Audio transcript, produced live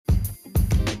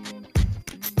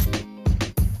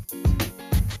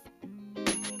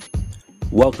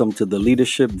Welcome to the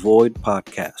Leadership Void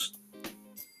podcast.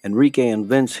 Enrique and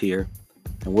Vince here,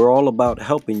 and we're all about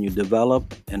helping you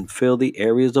develop and fill the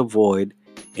areas of void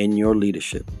in your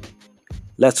leadership.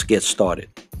 Let's get started.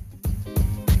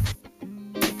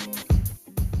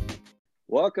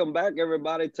 Welcome back,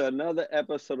 everybody, to another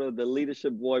episode of the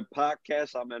Leadership Void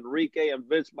podcast. I'm Enrique and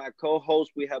Vince, my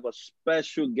co-host. We have a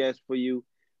special guest for you.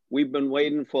 We've been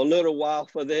waiting for a little while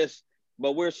for this,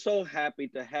 but we're so happy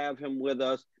to have him with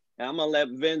us. And I'm going to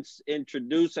let Vince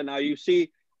introduce. And now you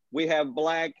see, we have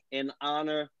Black in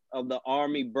honor of the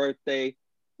Army birthday.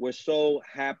 We're so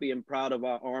happy and proud of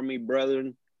our Army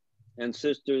brethren and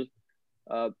sisters.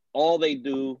 All they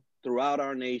do throughout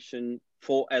our nation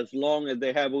for as long as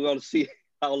they have. We're going to see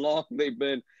how long they've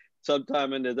been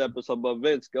sometime in this episode. But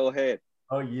Vince, go ahead.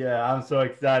 Oh, yeah, I'm so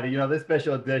excited. You know, this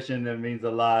special edition, it means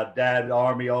a lot. Dad,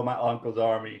 Army, all my uncles,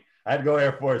 Army. I had to go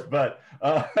Air Force, but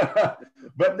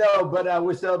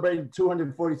we're celebrating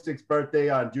 246th birthday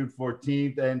on June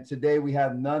 14th. And today we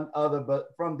have none other but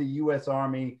from the U.S.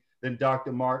 Army than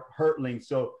Dr. Mark Hertling.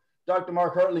 So Dr.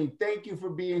 Mark Hertling, thank you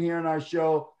for being here on our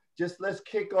show. Just let's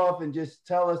kick off and just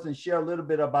tell us and share a little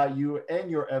bit about you and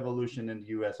your evolution in the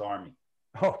U.S. Army.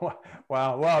 Oh,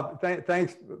 wow. Well,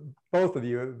 thanks both of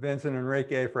you, Vincent and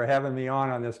Enrique, for having me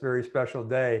on this very special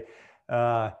day.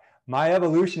 My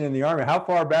evolution in the Army, how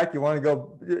far back you want to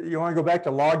go? You want to go back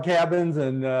to log cabins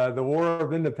and the War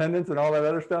of Independence and all that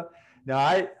other stuff? Now,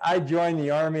 I joined the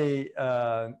Army,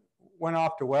 went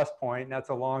off to West Point, and that's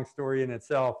a long story in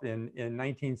itself, in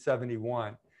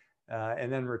 1971,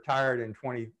 and then retired in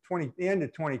the end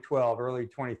of 2012, early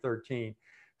 2013.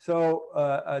 So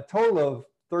a total of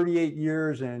 38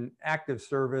 years in active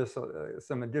service,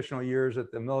 some additional years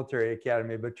at the military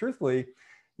academy. But truthfully,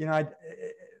 you know,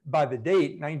 by the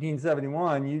date,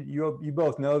 1971, you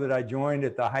both know that I joined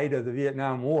at the height of the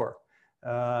Vietnam War.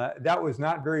 That was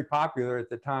not very popular at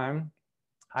the time.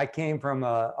 I came from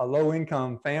a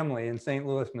low-income family in St.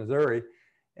 Louis, Missouri.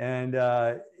 And,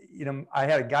 you know, I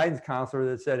had a guidance counselor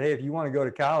that said, hey, if you want to go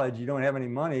to college, you don't have any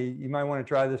money, you might want to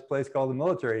try this place called the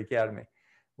Military Academy.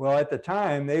 Well, at the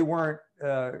time, they weren't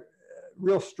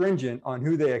real stringent on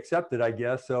who they accepted, I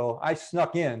guess. So I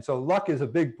snuck in. So luck is a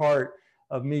big part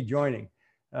of me joining.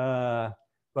 But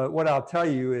what I'll tell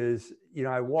you is, you know,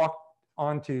 I walked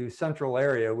onto Central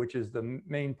area, which is the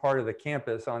main part of the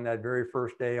campus, on that very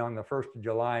first day, on the 1st of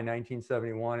July,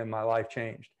 1971, and my life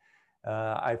changed.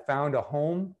 I found a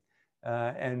home,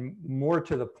 and more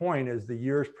to the point, as the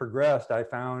years progressed, I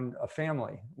found a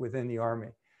family within the Army.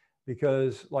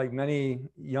 Because like many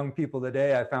young people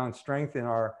today, I found strength in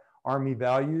our Army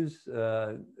values,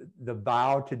 the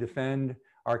vow to defend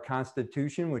our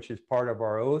Constitution, which is part of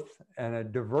our oath, and a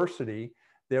diversity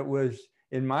that was,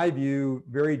 in my view,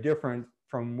 very different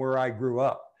from where I grew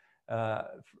up,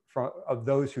 of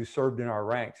those who served in our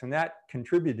ranks. And that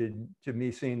contributed to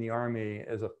me seeing the Army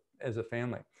as a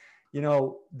family. You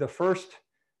know, the first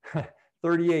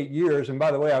 38 years, and by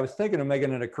the way, I was thinking of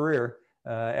making it a career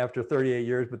after 38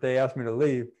 years, but they asked me to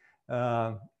leave.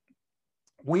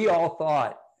 We all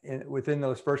thought within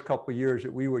those first couple of years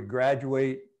that we would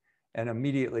graduate and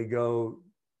immediately go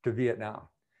to Vietnam.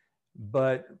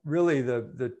 But really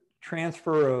the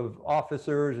transfer of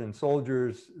officers and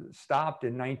soldiers stopped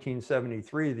in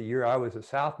 1973, the year I was a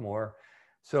sophomore.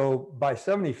 So by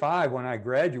 75, when I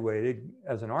graduated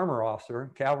as an armor officer,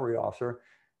 cavalry officer,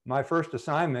 my first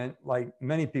assignment, like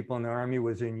many people in the Army,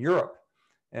 was in Europe.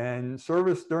 And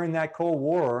service during that Cold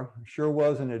War sure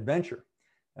was an adventure.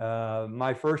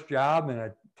 My first job in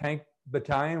a tank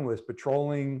battalion was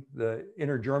patrolling the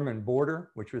inter-German border,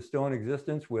 which was still in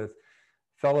existence, with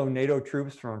fellow NATO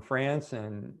troops from France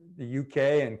and the UK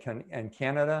and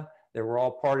Canada. They were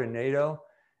all part of NATO.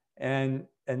 And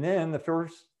then the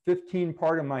first 15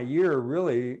 part of my year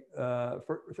really,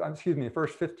 the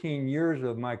first 15 years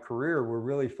of my career were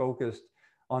really focused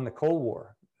on the Cold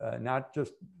War. Not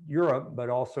just Europe, but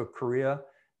also Korea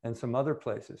and some other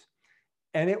places.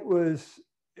 And it was,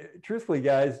 truthfully,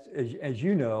 guys, as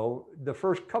you know, the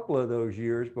first couple of those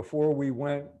years before we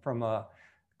went from a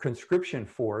conscription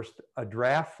force, a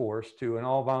draft force, to an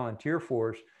all-volunteer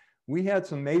force, we had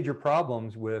some major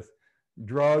problems with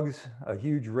drugs, a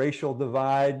huge racial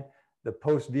divide, the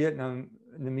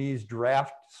post-Vietnamese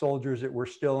draft soldiers that were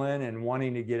still in and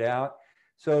wanting to get out.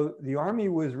 So the Army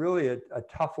was really a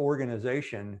tough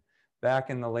organization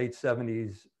back in the late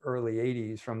 70s, early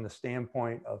 80s from the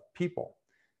standpoint of people.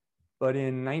 But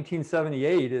in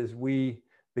 1978, as we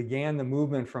began the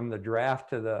movement from the draft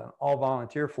to the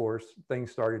all-volunteer force,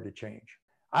 things started to change.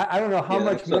 I don't know how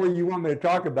much more you want me to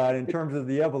talk about in terms of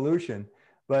the evolution,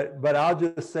 but I'll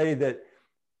just say that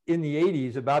in the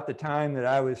 80s, about the time that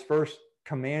I was first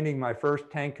commanding my first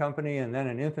tank company and then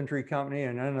an infantry company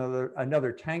and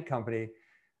another tank company,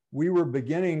 we were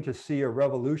beginning to see a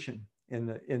revolution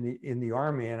in the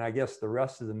Army, and I guess the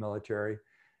rest of the military,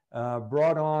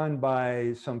 brought on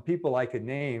by some people I could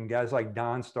name, guys like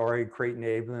Don Starry, Creighton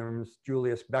Abrams,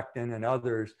 Julius Becton, and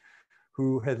others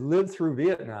who had lived through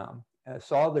Vietnam,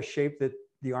 saw the shape that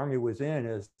the Army was in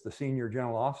as the senior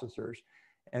general officers,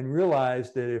 and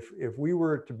realized that if we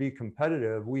were to be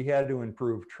competitive, we had to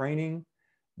improve training,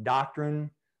 doctrine,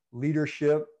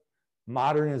 leadership,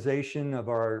 modernization of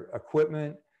our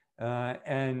equipment,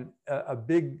 and a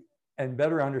big and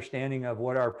better understanding of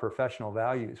what our professional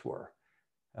values were.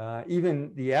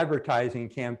 Even the advertising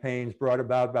campaigns brought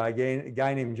about by a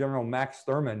guy named General Max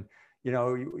Thurman. You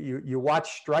know, you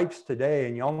watch Stripes today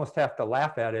and you almost have to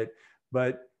laugh at it,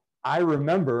 but I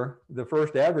remember the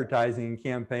first advertising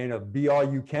campaign of "Be All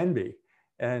You Can Be,"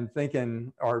 and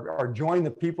thinking, or join the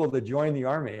people that join the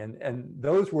Army. And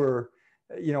those were,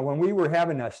 you know, when we were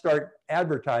having to start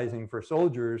advertising for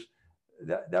soldiers,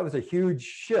 that was a huge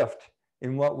shift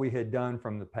in what we had done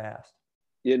from the past.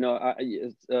 You know,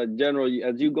 General,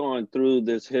 as you going through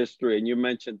this history and you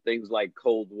mentioned things like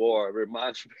Cold War, it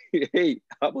reminds me, hey,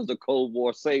 I was a Cold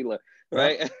War sailor,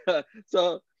 right? Yep.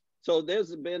 So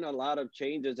there's been a lot of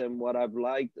changes, and what I've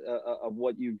liked of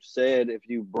what you've said, if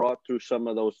you brought through some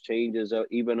of those changes,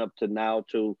 even up to now,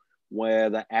 to where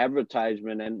the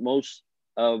advertisement and most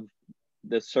of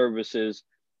the services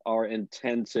are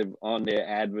intensive on their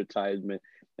advertisement.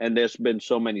 And there's been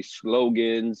so many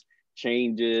slogans,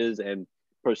 changes, and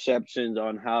perceptions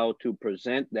on how to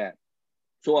present that.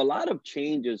 So a lot of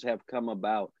changes have come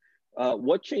about.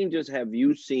 What changes have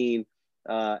you seen?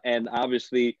 And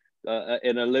obviously,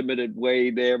 in a limited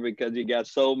way there, because you got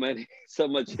so much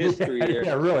history here.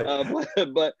 Yeah, really.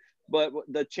 But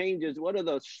the changes, what are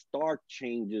the stark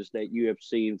changes that you have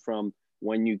seen from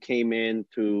when you came in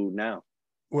to now?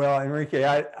 Well, Enrique,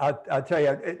 I'll tell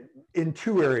you, in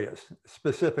two areas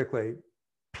specifically,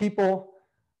 people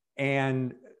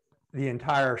and the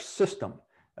entire system.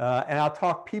 And I'll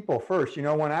talk people first. You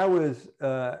know, when I was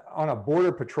on a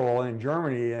border patrol in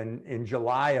Germany in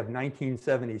July of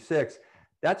 1976,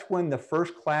 that's when the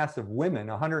first class of women,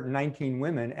 119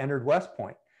 women, entered West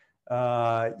Point.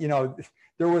 You know,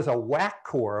 there was a WAC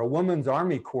Corps, a Women's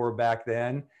Army Corps back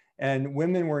then, and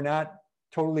women were not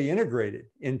totally integrated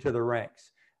into the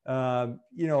ranks.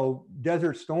 You know,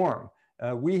 Desert Storm.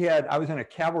 I was in a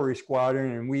cavalry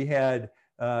squadron, and we had,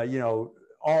 you know,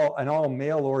 an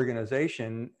all-male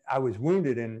organization. I was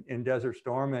wounded in Desert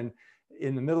Storm, and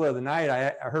in the middle of the night,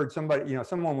 I heard somebody, you know,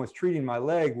 someone was treating my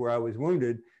leg where I was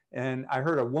wounded, and I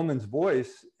heard a woman's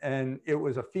voice, and it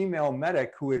was a female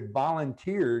medic who had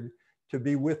volunteered to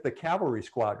be with the cavalry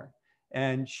squadron.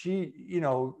 And she, you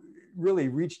know, really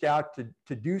reached out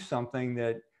to do something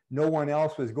that no one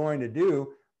else was going to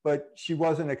do, but she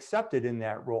wasn't accepted in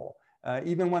that role.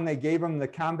 Even when they gave them the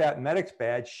combat medics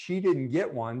badge, she didn't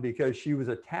get one because she was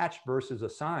attached versus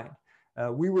assigned.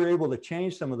 We were able to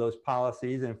change some of those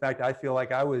policies. In fact, I feel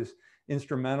like I was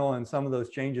instrumental in some of those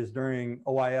changes during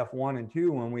OIF 1 and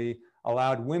 2 when we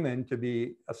allowed women to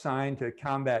be assigned to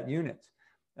combat units.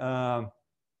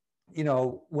 You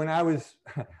know, when I was,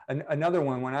 another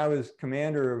one, when I was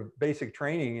commander of basic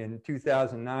training in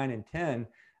 2009 and 10,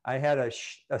 I had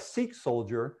a Sikh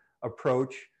soldier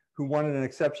approach who wanted an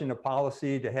exception to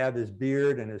policy to have his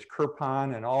beard and his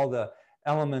kirpan and all the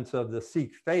elements of the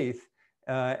Sikh faith,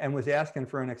 and was asking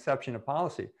for an exception to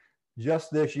policy.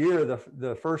 Just this year,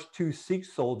 the first 2 Sikh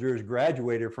soldiers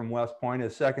graduated from West Point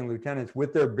as second lieutenants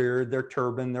with their beard, their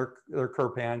turban, their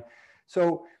kirpan.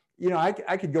 So, you know, I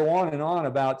could go on and on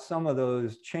about some of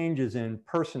those changes in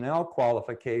personnel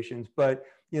qualifications, but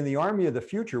in the Army of the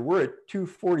future, we're at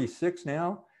 246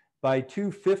 now. By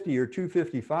 250 or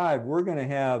 255, we're going to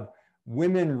have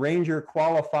women Ranger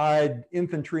qualified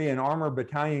infantry and armor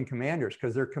battalion commanders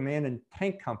because they're commanding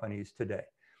tank companies today.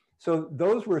 So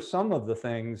those were some of the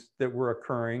things that were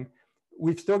occurring.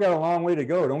 We've still got a long way to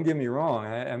go. Don't get me wrong.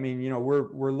 I mean, you know,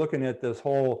 we're looking at this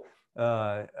whole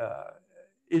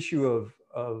issue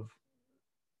of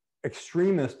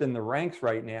extremists in the ranks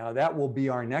right now. That will be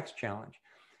our next challenge.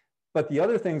 But the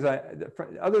other things,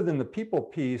 other than the people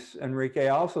piece, Enrique,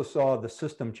 I also saw the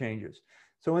system changes.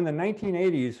 So in the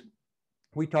 1980s,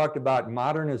 we talked about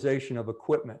modernization of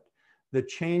equipment, the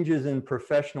changes in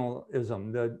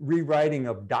professionalism, the rewriting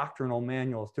of doctrinal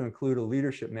manuals to include a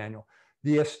leadership manual,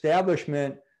 the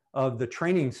establishment of the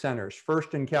training centers,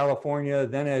 first in California,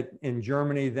 then in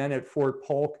Germany, then at Fort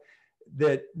Polk,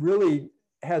 that really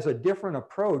has a different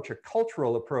approach, a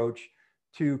cultural approach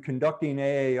to conducting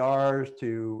AARs,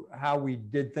 to how we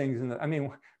did things. I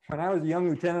mean, when I was a young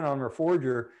lieutenant on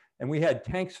Reforger, and we had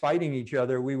tanks fighting each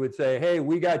other, we would say, hey,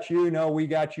 we got you, no, we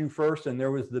got you first. And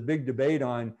there was the big debate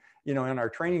on, in our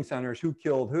training centers, who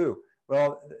killed who.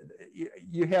 Well,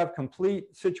 you have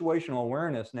complete situational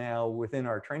awareness now within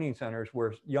our training centers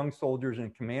where young soldiers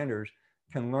and commanders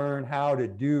can learn how to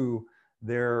do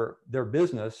their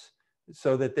business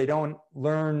so that they don't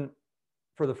learn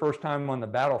for the first time on the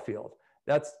battlefield.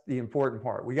 That's the important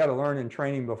part. We got to learn in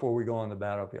training before we go on the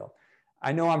battlefield.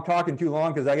 I know I'm talking too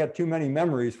long because I got too many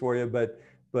memories for you, but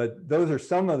those are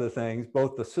some of the things,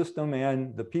 both the system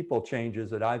and the people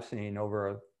changes that I've seen over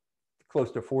a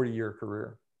close to 40-year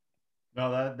career.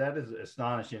 No, that is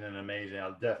astonishing and amazing.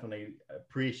 I'll definitely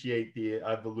appreciate the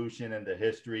evolution and the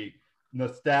history.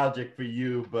 Nostalgic for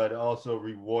you, but also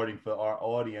rewarding for our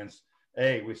audience.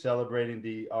 Hey, we're celebrating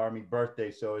the Army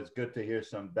birthday, so it's good to hear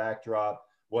some backdrop,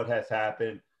 what has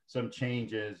happened, some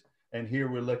changes. And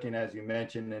here we're looking, as you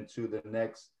mentioned, into the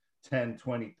next 10,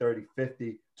 20, 30,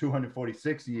 50,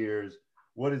 246 years.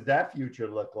 What does that future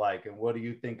look like? And what do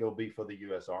you think it'll be for the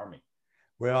U.S. Army?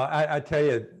 Well, I tell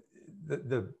you,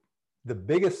 the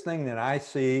biggest thing that I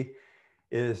see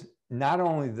is not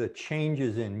only the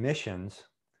changes in missions,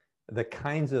 the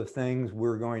kinds of things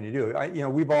we're going to do.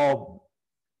 We've all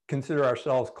consider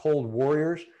ourselves cold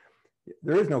warriors.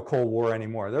 There is no Cold War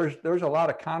anymore. There's a lot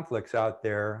of conflicts out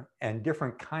there and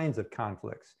different kinds of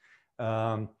conflicts.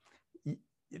 But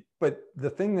the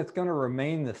thing that's going to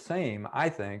remain the same, I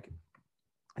think,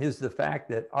 is the fact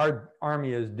that our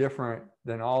Army is different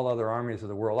than all other armies of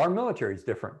the world. Our military is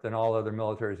different than all other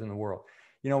militaries in the world.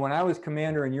 When I was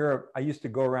commander in Europe, I used to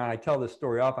go around, I tell this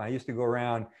story often, I used to go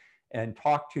around and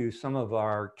talk to some of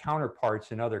our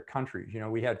counterparts in other countries.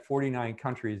 We had 49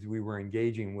 countries we were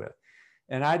engaging with.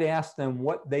 And I'd ask them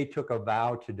what they took a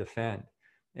vow to defend.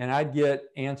 And I'd get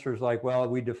answers like, well,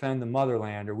 we defend the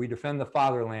motherland, or we defend the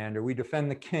fatherland, or we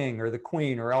defend the king or the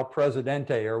queen or El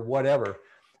Presidente or whatever.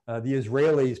 The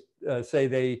Israelis say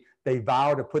they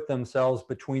vow to put themselves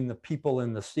between the people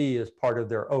and the sea as part of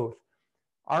their oath.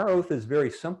 Our oath is very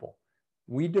simple.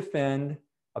 We defend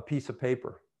a piece of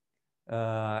paper,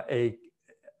 a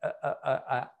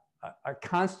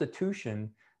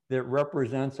constitution that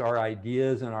represents our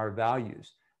ideas and our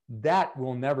values. That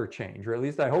will never change, or at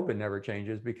least I hope it never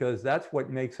changes, because that's what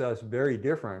makes us very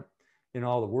different in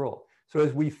all the world. So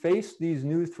as we face these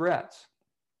new threats,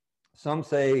 some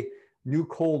say new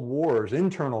Cold Wars,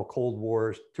 internal Cold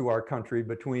Wars to our country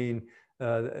between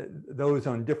those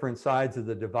on different sides of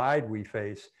the divide we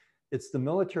face, it's the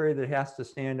military that has to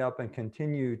stand up and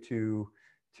continue to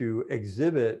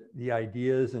exhibit the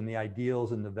ideas and the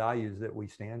ideals and the values that we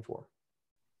stand for.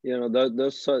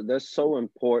 That's so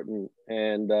important.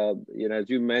 And, as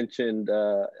you mentioned,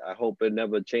 I hope it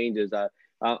never changes.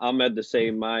 I'm at the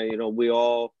same mind. We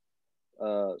all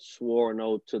swore an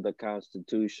oath to the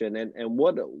Constitution. And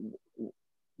what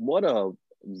a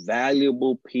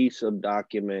valuable piece of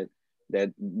document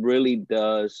that really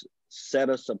does set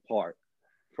us apart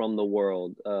from the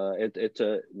world. It's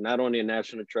not only a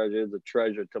national treasure, it's a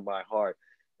treasure to my heart.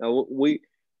 Now,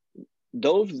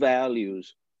 those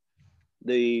values,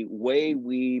 the way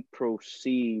we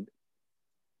proceed,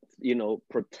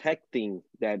 protecting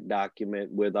that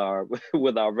document with our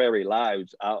very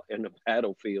lives out in the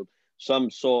battlefield, some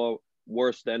saw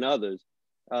worse than others.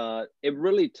 It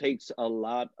really takes a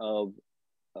lot of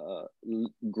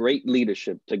great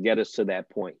leadership to get us to that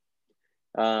point.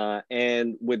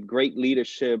 And with great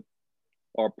leadership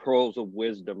are pearls of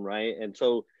wisdom, right? And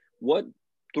so what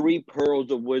 3 pearls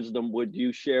of wisdom would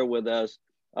you share with us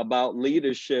about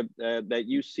leadership that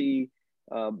you see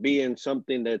being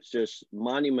something that's just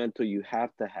monumental, you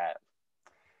have to have?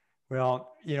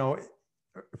 Well,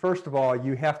 first of all,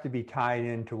 you have to be tied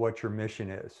into what your mission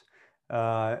is.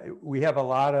 We have a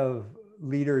lot of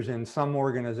leaders in some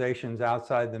organizations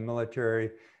outside the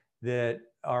military that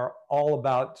are all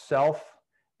about self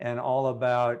and all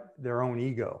about their own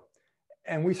ego.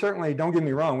 And we certainly, don't get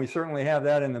me wrong, we certainly have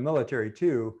that in the military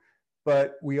too,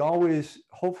 but we always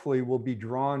hopefully will be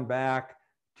drawn back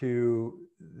to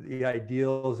the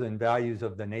ideals and values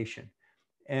of the nation.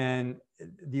 And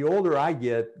the older I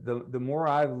get, the more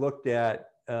I've looked at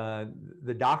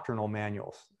the doctrinal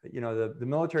manuals. The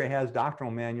military has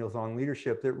doctrinal manuals on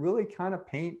leadership that really kind of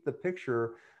paint the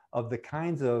picture of the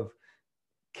kinds of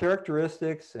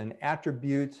characteristics and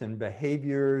attributes and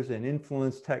behaviors and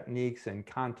influence techniques and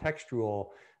contextual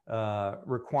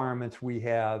requirements we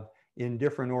have in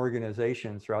different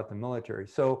organizations throughout the military.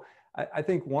 So I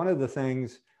think one of the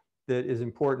things that is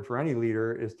important for any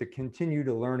leader is to continue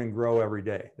to learn and grow every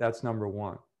day. That's number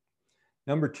one.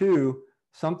 Number two,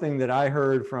 something that I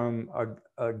heard from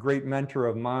a great mentor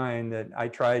of mine that I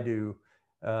try to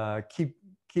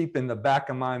keep in the back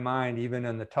of my mind, even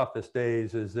in the toughest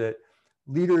days, is that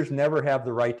leaders never have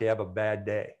the right to have a bad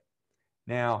day.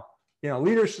 Now,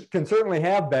 leaders can certainly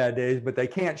have bad days, but they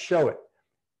can't show it,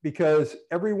 because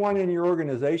everyone in your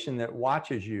organization that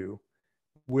watches you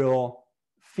will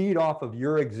feed off of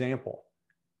your example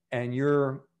and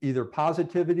your either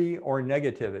positivity or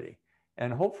negativity.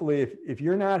 And hopefully, if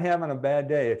you're not having a bad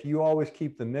day, if you always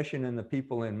keep the mission and the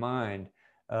people in mind,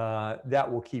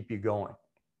 that will keep you going.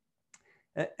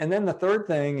 And then the third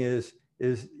thing is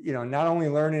not only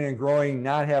learning and growing,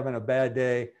 not having a bad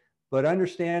day, but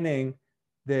understanding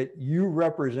that you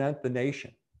represent the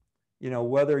nation.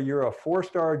 Whether you're a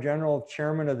 4-star general,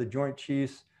 chairman of the Joint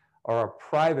Chiefs, or a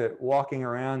private walking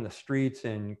around the streets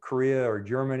in Korea or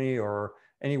Germany or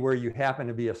anywhere you happen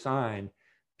to be assigned,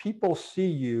 people see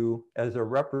you as a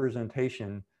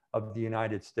representation of the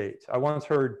United States. I once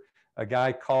heard a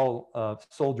guy call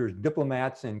soldiers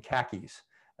diplomats in khakis.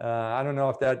 I don't know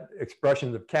if that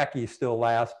expression of khakis still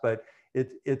lasts, but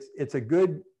it's a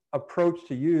good approach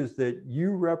to use, that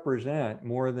you represent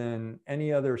more than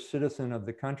any other citizen of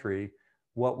the country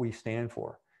what we stand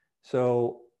for.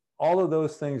 So all of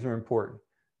those things are important.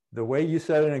 The way you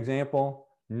set an example,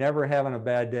 never having a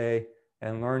bad day,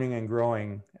 and learning and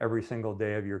growing every single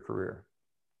day of your career.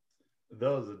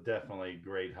 Those are definitely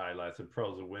great highlights of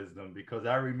pearls of wisdom, because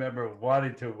I remember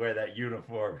wanting to wear that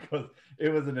uniform because it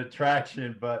was an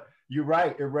attraction. But you're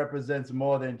right, it represents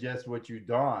more than just what you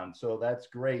don. So that's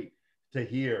great to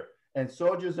hear. And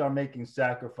soldiers are making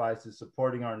sacrifices,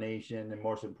 supporting our nation, and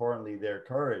most importantly, their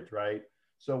courage, right?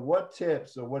 So what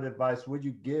tips or what advice would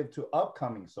you give to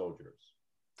upcoming soldiers?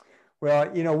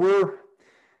 Well,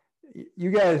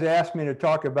 you guys asked me to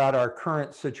talk about our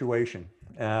current situation,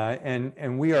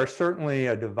 and we are certainly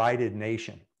a divided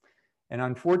nation. And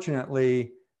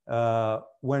unfortunately,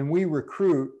 when we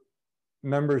recruit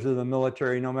members of the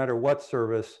military, no matter what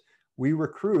service, we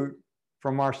recruit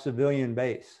from our civilian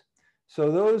base. So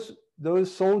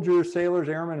those soldiers, sailors,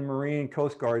 airmen, Marine,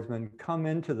 Coast Guardsmen come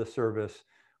into the service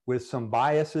with some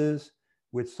biases,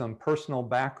 with some personal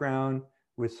background,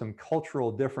 with some cultural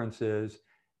differences.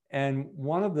 And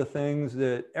one of the things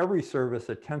that every service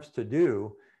attempts to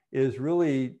do is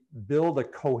really build a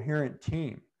coherent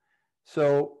team.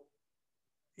 So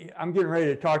I'm getting ready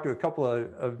to talk to a couple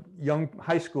of young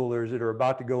high schoolers that are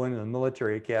about to go into the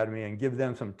military academy and give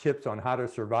them some tips on how to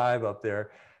survive up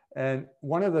there. And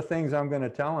one of the things I'm going to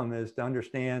tell them is to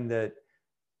understand that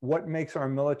what makes our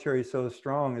military so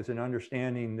strong is an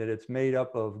understanding that it's made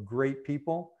up of great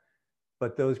people,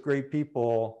 but those great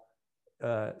people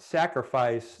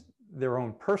sacrifice their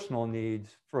own personal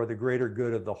needs for the greater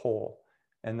good of the whole,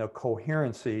 and the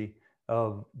coherency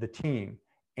of the team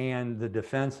and the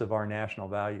defense of our national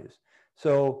values.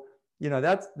 So,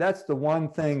 that's the one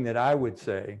thing that I would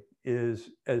say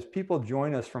is, as people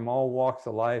join us from all walks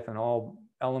of life and all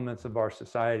elements of our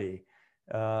society,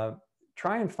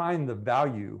 try and find the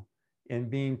value in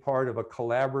being part of a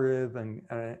collaborative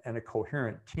and a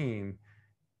coherent team,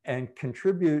 and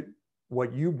contribute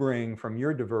what you bring from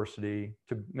your diversity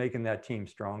to making that team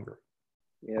stronger.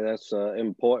 Yeah, that's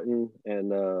important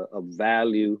and a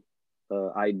value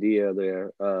idea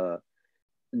there.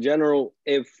 General,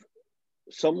 if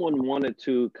someone wanted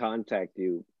to contact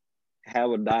you,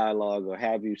 have a dialogue, or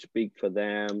have you speak for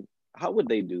them, how would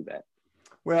they do that?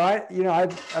 Well,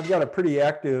 I've got a pretty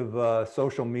active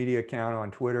social media account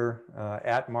on Twitter,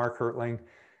 at Mark Hertling.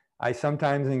 I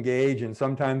sometimes engage and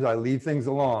sometimes I leave things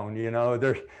alone. There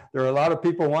are a lot of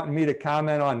people wanting me to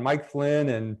comment on Mike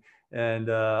Flynn and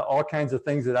all kinds of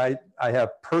things that I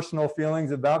have personal feelings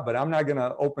about, but I'm not going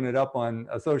to open it up on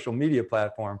a social media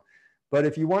platform. But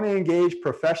if you want to engage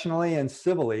professionally and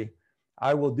civilly,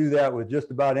 I will do that with just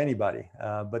about anybody.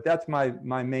 But that's my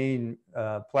main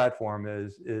platform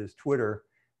is Twitter.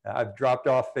 I've dropped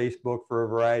off Facebook for a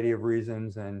variety of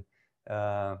reasons, and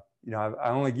I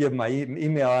only give my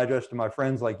email address to my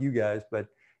friends like you guys. But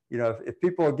if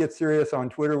people get serious on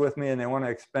Twitter with me and they want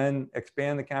to expand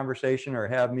the conversation or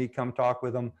have me come talk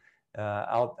with them,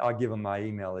 I'll give them my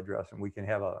email address and we can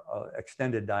have a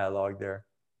extended dialogue there.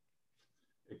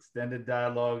 Extended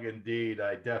dialogue indeed.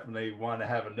 I definitely want to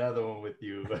have another one with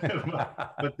you.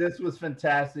 But this was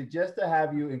fantastic, just to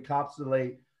have you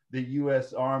encapsulate the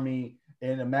U.S. Army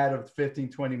in a matter of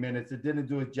 15-20 minutes. It didn't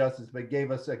do it justice, but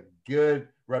gave us a good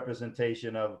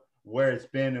representation of where it's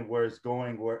been and where it's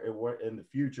going, where in the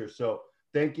future. So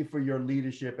thank you for your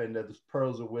leadership and those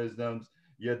pearls of wisdoms.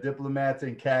 Your diplomats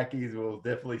in khakis will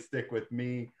definitely stick with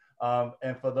me.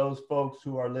 And for those folks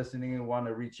who are listening and want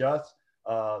to reach us,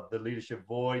 The Leadership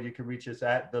Void, you can reach us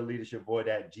at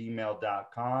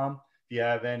theleadershipvoid@gmail.com. If you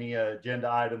have any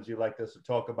agenda items you'd like us to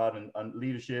talk about on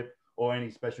leadership, or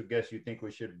any special guests you think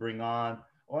we should bring on,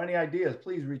 or any ideas,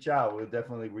 please reach out.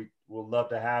 We'll love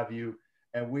to have you.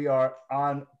 And we are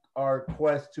on our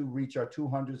quest to reach our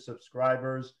 200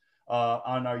 subscribers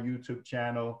on our YouTube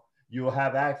channel. You will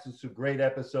have access to great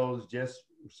episodes. Just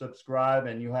subscribe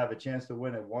and you have a chance to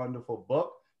win a wonderful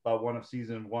book by one of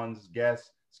season 1's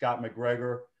guests, Scott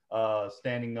McGregor,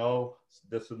 Standing O,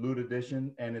 the Salute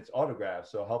Edition, and it's autographed.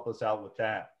 So help us out with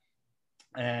that.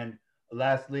 And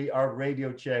lastly, our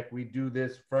radio check. We do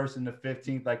this first and the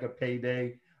 15th, like a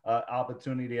payday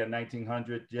opportunity at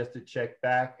 1900, just to check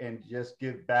back and just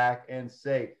give back and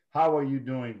say, how are you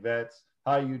doing, vets?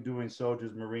 How are you doing,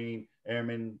 soldiers, Marine,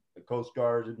 Airmen, Coast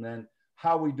Guards, and then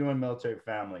how are we doing, military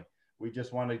family? We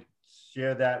just want to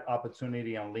share that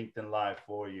opportunity on LinkedIn Live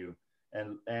for you.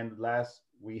 And last,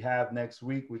 we have next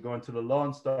week, we're going to the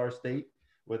Lone Star State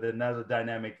with another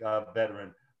dynamic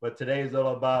veteran. But today is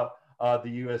all about the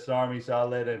U.S. Army, so I'll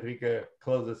let Enrique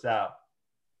close us out.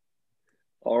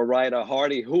 All right, a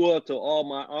hearty hooah to all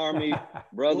my Army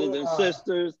brothers and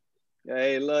sisters.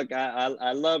 Hey, look,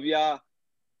 I love y'all.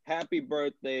 Happy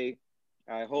birthday.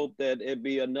 I hope that it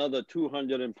be another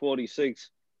 246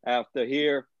 after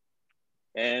here.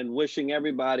 And wishing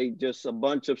everybody just a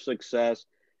bunch of success.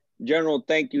 General,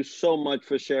 thank you so much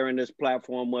for sharing this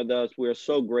platform with us. We're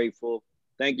so grateful.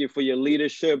 Thank you for your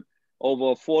leadership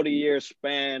over a 40-year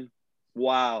span.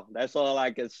 Wow, that's all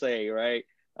I can say, right?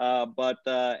 But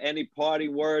any party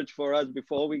words for us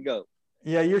before we go?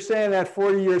 Yeah, you're saying that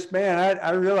 40-year span.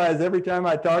 I realize every time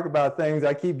I talk about things,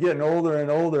 I keep getting older and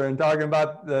older and talking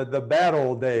about the bad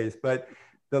old days. But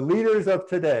the leaders of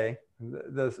today,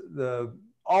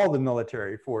 all the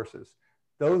military forces,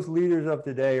 those leaders of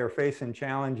today are facing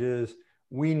challenges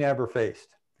we never faced.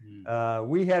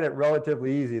 We had it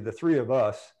relatively easy, the three of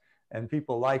us and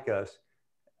people like us.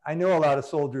 I know a lot of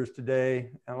soldiers today,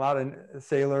 and a lot of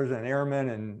sailors and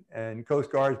airmen and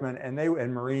Coast Guardsmen and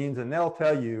Marines, and they'll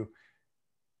tell you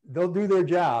they'll do their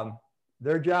job.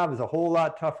 Their job is a whole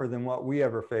lot tougher than what we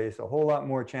ever face, a whole lot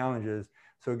more challenges.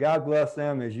 So God bless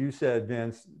them, as you said,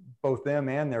 Vince, both them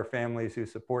and their families who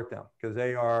support them, because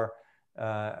they are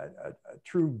a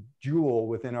true jewel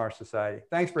within our society.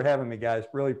 Thanks for having me, guys.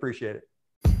 Really appreciate it.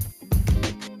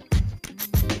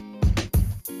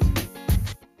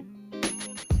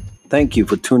 Thank you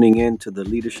for tuning in to the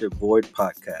Leadership Void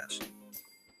podcast.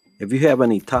 If you have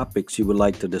any topics you would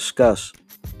like to discuss,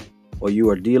 or you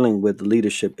are dealing with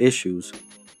leadership issues,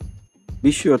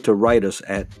 be sure to write us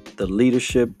at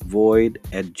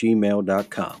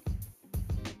theleadershipvoid@gmail.com.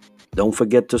 Don't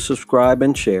forget to subscribe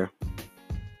and share.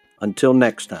 Until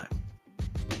next time.